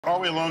Are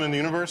we alone in the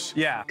universe?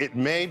 Yeah. It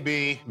may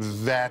be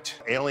that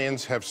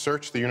aliens have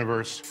searched the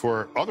universe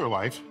for other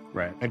life.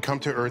 Right. And come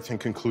to Earth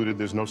and concluded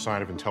there's no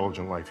sign of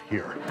intelligent life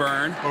here.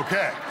 Burn.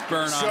 Okay.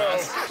 Burn on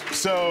us.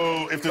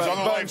 So if there's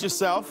other life,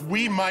 yourself.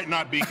 we might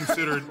not be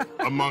considered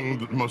among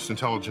the most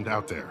intelligent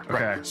out there. Okay.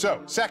 Right.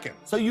 So, second.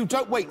 So you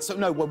don't wait. So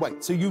no,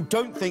 wait. So you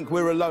don't think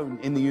we're alone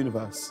in the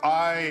universe?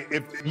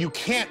 If you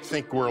can't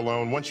think we're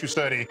alone once you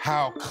study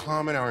how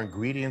common our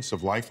ingredients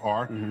of life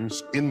are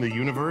in the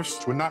universe.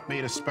 We're not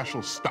made of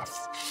special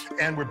stuff.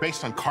 And we're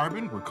based on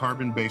carbon. We're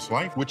carbon-based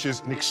life, which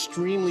is an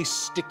extremely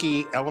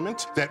sticky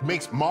element that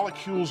makes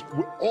molecules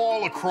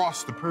all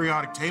across the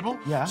periodic table.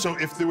 Yeah. So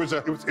if there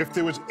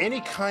was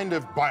any kind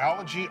of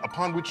biology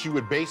upon which you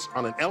would base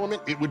on an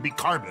element, it would be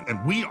carbon.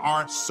 And we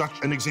are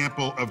such an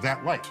example of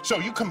that life. So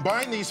you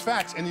combine these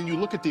facts and then you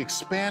look at the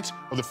expanse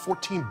of the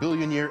 14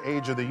 billion year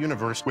age of the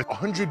universe with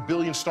 100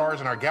 billion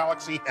stars in our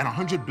galaxy and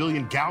 100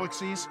 billion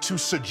galaxies. To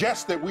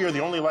suggest that we are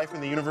the only life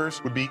in the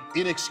universe would be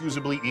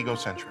inexcusably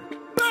egocentric.